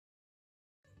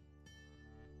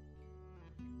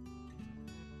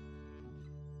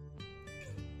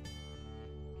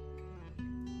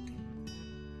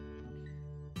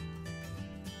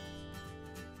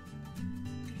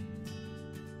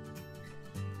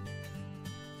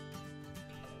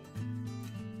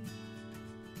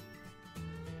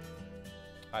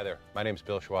Hi there, my name is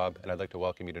Bill Schwab and I'd like to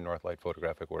welcome you to Northlight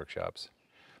Photographic Workshops.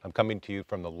 I'm coming to you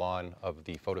from the lawn of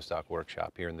the Photostock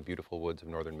Workshop here in the beautiful woods of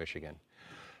northern Michigan.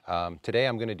 Today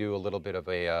I'm going to do a little bit of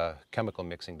a chemical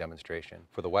mixing demonstration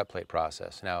for the wet plate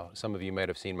process. Now some of you might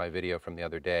have seen my video from the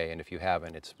other day, and if you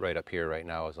haven't, it's right up here right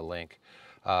now as a link,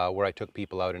 where I took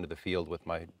people out into the field with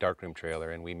my darkroom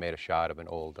trailer and we made a shot of an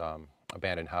old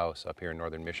abandoned house up here in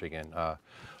northern Michigan,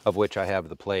 of which I have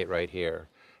the plate right here.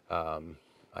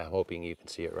 I'm hoping you can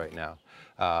see it right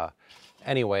now.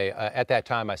 Anyway, at that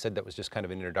time I said that was just kind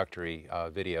of an introductory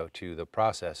video to the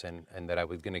process, and that I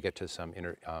was going to get to some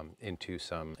into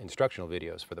some instructional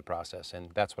videos for the process,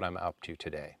 and that's what I'm up to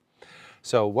today.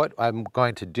 So what I'm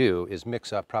going to do is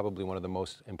mix up probably one of the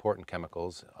most important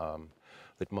chemicals,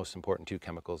 the most important two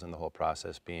chemicals in the whole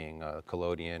process being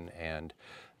collodion and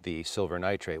the silver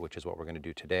nitrate, which is what we're going to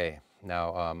do today.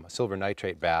 Now, a silver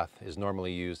nitrate bath is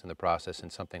normally used in the process in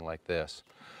something like this,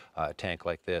 a tank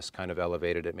like this, kind of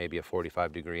elevated at maybe a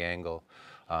 45-degree angle,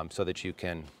 so that you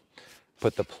can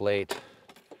put the plate,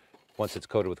 once it's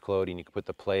coated with collodion, you can put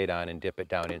the plate on and dip it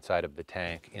down inside of the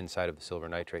tank, inside of the silver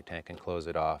nitrate tank, and close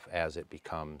it off as it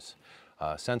becomes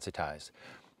sensitized.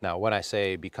 Now, when I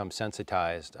say become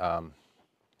sensitized,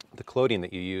 the collodion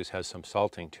that you use has some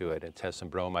salting to it. It has some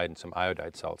bromide and some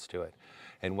iodide salts to it.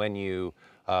 And when you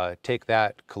take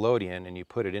that collodion and you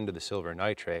put it into the silver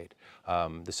nitrate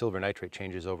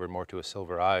changes over more to a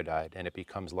silver iodide, and it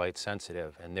becomes light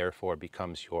sensitive, and therefore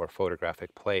becomes your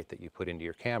photographic plate that you put into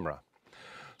your camera.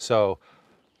 So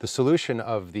the solution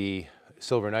of the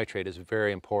silver nitrate is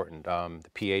very important. The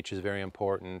pH is very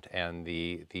important, and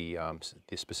the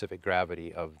specific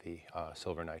gravity of the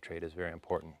silver nitrate is very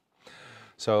important.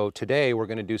 So today we're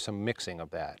going to do some mixing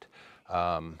of that.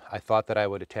 I thought that I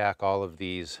would attack all of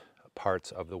these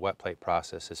parts of the wet plate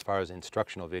process as far as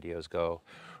instructional videos go,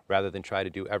 rather than try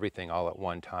to do everything all at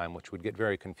one time, which would get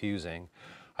very confusing.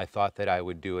 I thought that I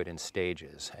would do it in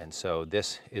stages, and so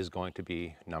this is going to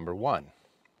be number one.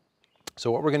 So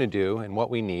what we're going to do and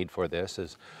what we need for this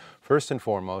is, first and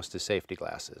foremost, is safety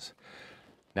glasses.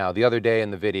 Now, the other day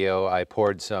in the video, I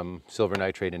poured some silver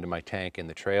nitrate into my tank in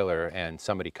the trailer, and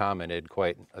somebody commented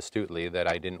quite astutely that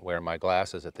I didn't wear my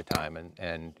glasses at the time,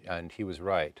 and he was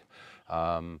right.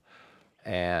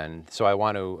 And so I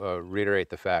want to reiterate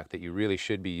the fact that you really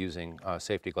should be using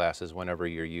safety glasses whenever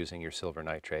you're using your silver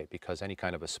nitrate, because any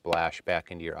kind of a splash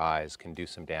back into your eyes can do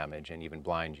some damage and even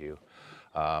blind you.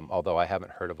 Although I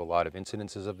haven't heard of a lot of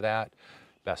incidences of that,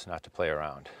 best not to play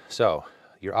around. So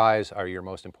your eyes are your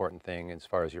most important thing as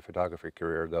far as your photography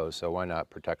career goes, so why not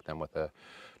protect them with a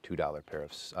 $2 pair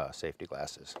of safety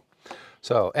glasses.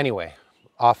 So anyway,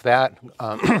 off that,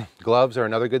 gloves are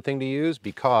another good thing to use,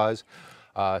 because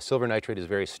silver nitrate is a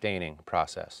very staining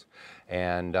process,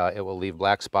 and it will leave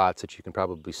black spots that you can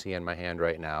probably see in my hand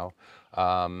right now,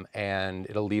 and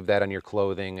it'll leave that on your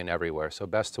clothing and everywhere. So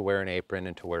best to wear an apron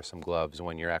and to wear some gloves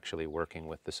when you're actually working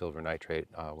with the silver nitrate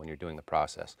when you're doing the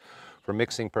process. For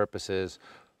mixing purposes,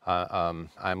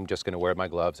 I'm just going to wear my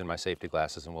gloves and my safety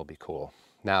glasses and we'll be cool.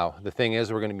 Now, the thing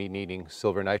is, we're going to be needing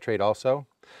silver nitrate also.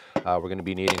 We're going to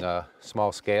be needing a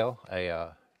small scale,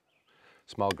 a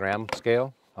small gram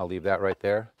scale. I'll leave that right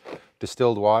there.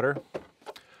 Distilled water,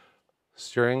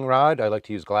 stirring rod, I like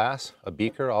to use glass, a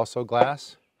beaker, also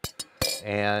glass,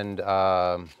 and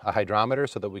a hydrometer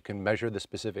so that we can measure the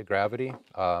specific gravity.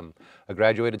 A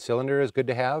graduated cylinder is good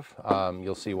to have.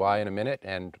 You'll see why in a minute,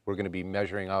 and we're going to be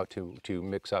measuring out to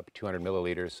mix up 200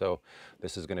 milliliters, so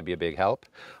this is going to be a big help.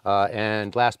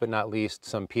 And last but not least,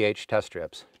 some pH test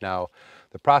strips. Now,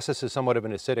 the process is somewhat of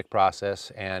an acidic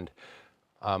process, and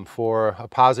for a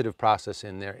positive process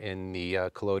in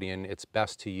the collodion, it's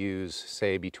best to use,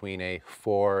 say, between a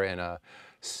 4 and a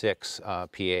 6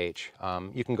 pH.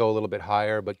 You can go a little bit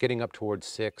higher, but getting up towards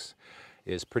 6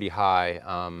 is pretty high.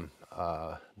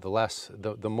 The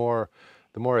more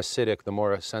acidic, the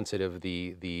more sensitive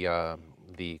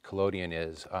the collodion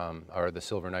is, or the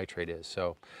silver nitrate is.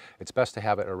 So it's best to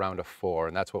have it around a 4,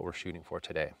 and that's what we're shooting for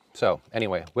today. So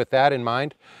anyway, with that in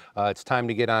mind, it's time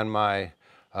to get on my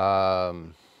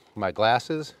my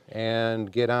glasses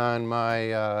and get on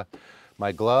my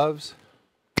my gloves,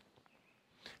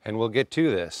 and we'll get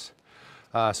to this.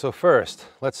 So first,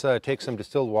 let's take some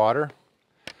distilled water,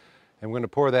 and we're going to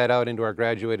pour that out into our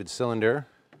graduated cylinder,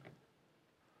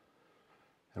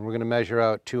 and we're going to measure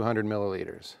out 200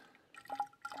 milliliters.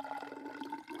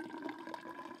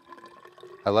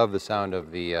 I love the sound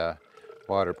of the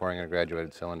water pouring in a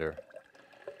graduated cylinder.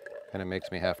 Kind of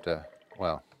makes me have to,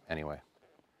 well, anyway.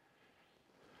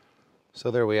 So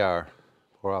there we are.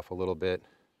 Pour off a little bit,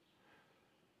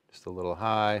 just a little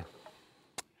high.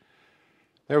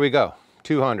 There we go,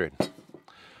 200.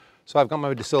 So I've got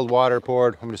my distilled water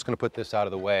poured. I'm just going to put this out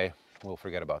of the way. We'll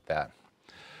forget about that.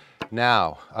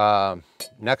 Now,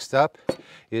 next up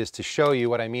is to show you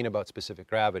what I mean about specific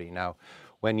gravity. Now,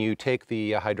 when you take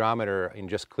the hydrometer in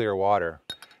just clear water,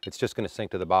 it's just going to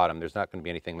sink to the bottom. There's not going to be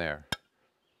anything there.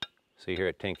 So you hear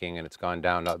it tinking and it's gone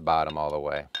down to the bottom all the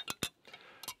way.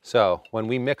 So when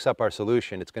we mix up our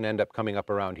solution, it's going to end up coming up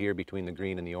around here between the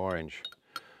green and the orange,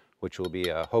 which will be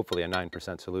hopefully a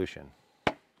 9% solution.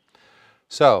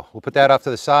 So we'll put that off to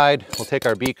the side. We'll take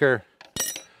our beaker,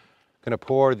 going to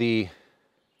pour the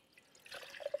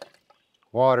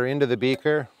water into the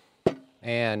beaker,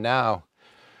 and now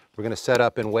we're going to set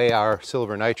up and weigh our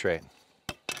silver nitrate.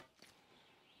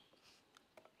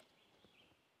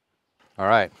 All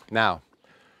right, now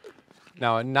a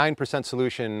 9%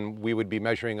 solution we would be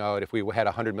measuring out, if we had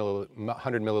 100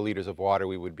 milliliters of water,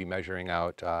 we would be measuring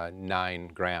out 9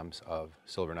 grams of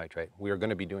silver nitrate. We are going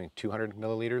to be doing 200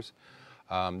 milliliters.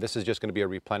 This is just going to be a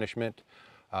replenishment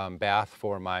bath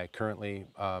for my currently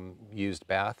used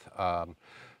bath.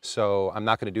 So I'm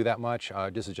not going to do that much.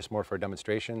 This is just more for a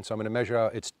demonstration. So I'm going to measure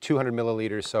out, it's 200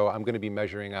 milliliters, so I'm going to be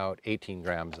measuring out 18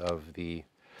 grams of the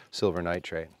silver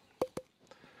nitrate.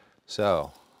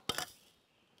 So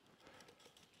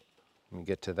let me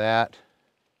get to that.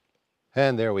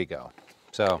 And there we go.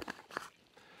 So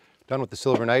done with the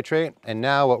silver nitrate. And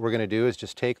now what we're going to do is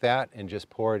just take that and just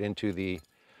pour it into the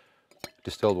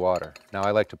distilled water. Now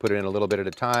I like to put it in a little bit at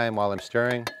a time while I'm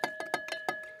stirring,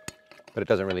 but it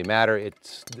doesn't really matter. It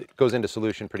goes into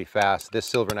solution pretty fast. This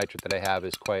silver nitrate that I have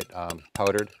is quite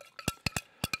powdered.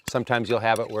 Sometimes you'll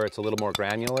have it where it's a little more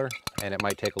granular and it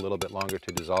might take a little bit longer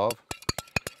to dissolve.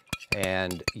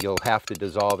 And you'll have to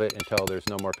dissolve it until there's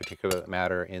no more particulate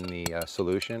matter in the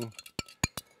solution.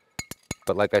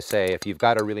 But like I say, if you've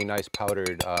got a really nice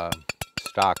powdered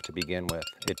stock to begin with,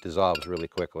 it dissolves really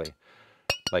quickly.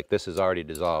 Like this is already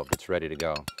dissolved, it's ready to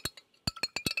go.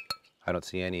 I don't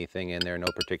see anything in there, no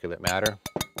particulate matter.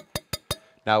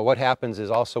 Now what happens is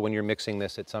also when you're mixing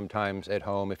this sometimes at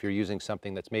home, if you're using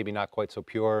something that's maybe not quite so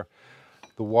pure,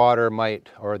 the water might,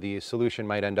 or the solution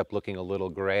might end up looking a little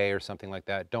gray or something like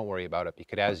that. Don't worry about it,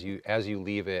 because as you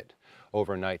leave it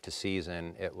overnight to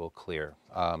season, it will clear.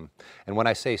 And when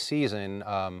I say season,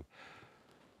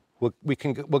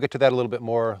 we'll get to that a little bit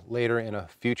more later in a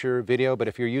future video, but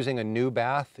if you're using a new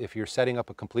bath, if you're setting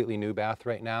up a completely new bath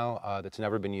right now that's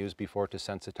never been used before to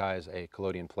sensitize a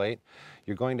collodion plate,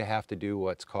 you're going to have to do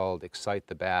what's called excite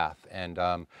the bath. And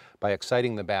by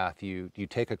exciting the bath, you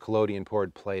take a collodion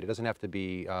poured plate. It doesn't have to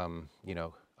be,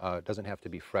 it doesn't have to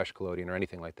be fresh collodion or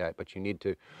anything like that, but you need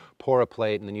to pour a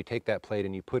plate, and then you take that plate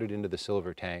and you put it into the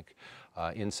silver tank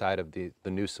inside of the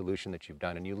new solution that you've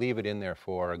done, and you leave it in there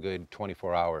for a good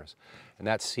 24 hours. And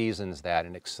that seasons that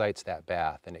and excites that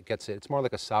bath, and it's more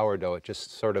like a sourdough. It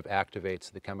just sort of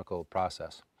activates the chemical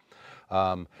process.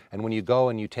 And when you go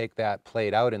and you take that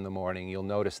plate out in the morning, you'll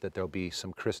notice that there'll be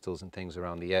some crystals and things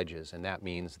around the edges, and that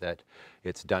means that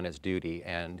it's done its duty,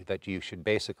 and that you should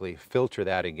basically filter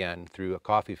that again through a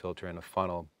coffee filter and a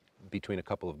funnel between a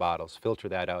couple of bottles. Filter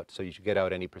that out so you should get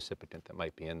out any precipitant that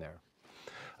might be in there.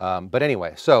 But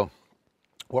anyway, so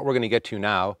what we're going to get to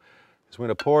now is we're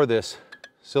going to pour this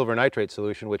silver nitrate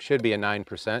solution, which should be a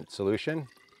 9% solution,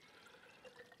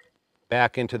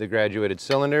 back into the graduated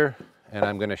cylinder. And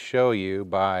I'm going to show you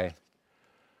by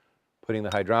putting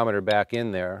the hydrometer back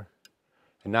in there.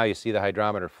 And now you see the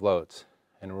hydrometer floats.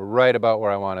 And we're right about where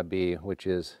I want to be, which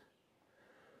is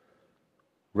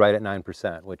right at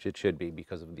 9%, which it should be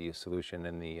because of the solution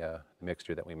and the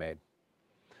mixture that we made.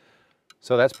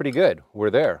 So that's pretty good.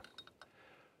 We're there.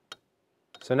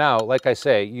 So now, like I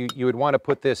say, you would want to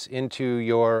put this into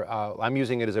your, I'm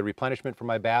using it as a replenishment for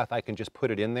my bath. I can just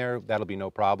put it in there. That'll be no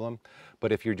problem.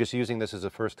 But if you're just using this as a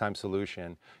first-time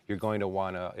solution, you're going to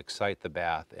want to excite the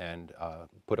bath and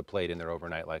put a plate in there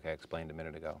overnight, like I explained a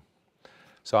minute ago.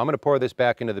 So I'm going to pour this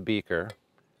back into the beaker.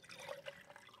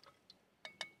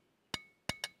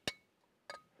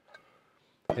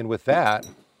 And with that,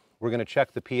 we're going to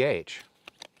check the pH.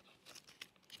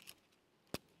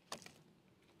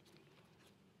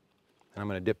 I'm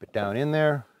going to dip it down in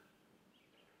there,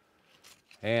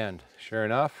 and sure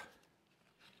enough,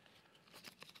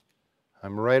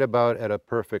 I'm right about at a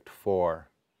perfect 4,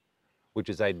 which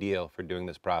is ideal for doing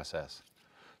this process.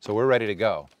 So we're ready to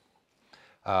go.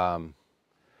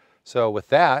 So with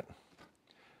that,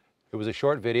 it was a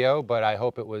short video, but I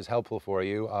hope it was helpful for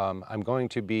you. I'm going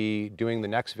to be doing the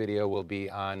next video will be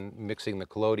on mixing the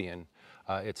collodion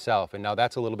itself. And now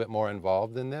that's a little bit more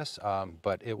involved than this,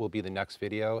 but it will be the next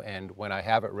video. And when I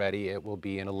have it ready, it will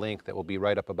be in a link that will be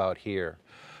right up about here.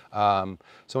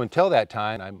 So until that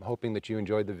time, I'm hoping that you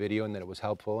enjoyed the video and that it was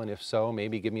helpful. And if so,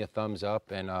 maybe give me a thumbs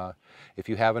up. And if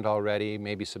you haven't already,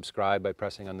 maybe subscribe by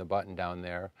pressing on the button down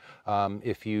there.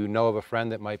 If you know of a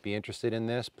friend that might be interested in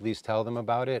this, please tell them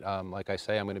about it. Like I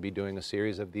say, I'm going to be doing a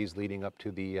series of these leading up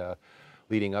to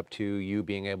you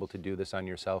being able to do this on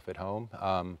yourself at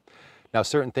home. Now,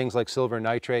 certain things like silver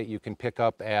nitrate you can pick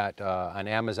up at on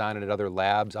Amazon and at other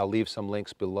labs. I'll leave some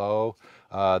links below.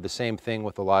 The same thing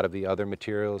with a lot of the other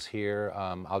materials here.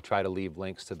 I'll try to leave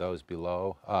links to those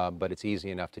below, but it's easy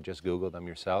enough to just Google them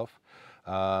yourself.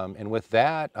 And with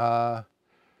that, I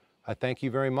thank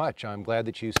you very much. I'm glad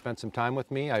that you spent some time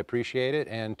with me. I appreciate it,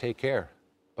 and take care.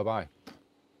 Bye-bye.